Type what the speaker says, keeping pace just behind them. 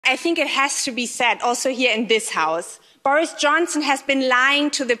I think it has to be said, also here in this House, Boris Johnson has been lying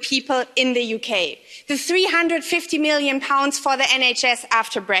to the people in the UK. The £350 million for the NHS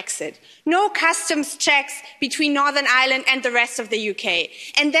after Brexit. No customs checks between Northern Ireland and the rest of the UK.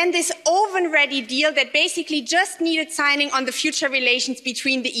 And then this oven-ready deal that basically just needed signing on the future relations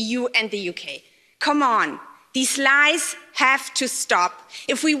between the EU and the UK. Come on. These lies have to stop.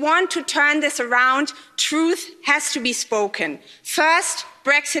 If we want to turn this around, truth has to be spoken. First,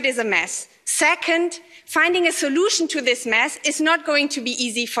 Brexit is a mess. Second, finding a solution to this mess is not going to be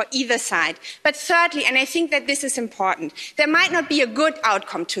easy for either side. But thirdly, and I think that this is important, there might not be a good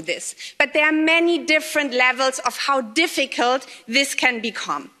outcome to this, but there are many different levels of how difficult this can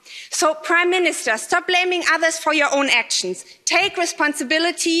become. So, Prime Minister, stop blaming others for your own actions. Take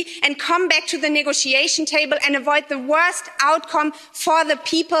responsibility and come back to the negotiation table and avoid the worst outcome for the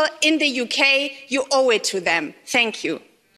people in the UK. You owe it to them. Thank you.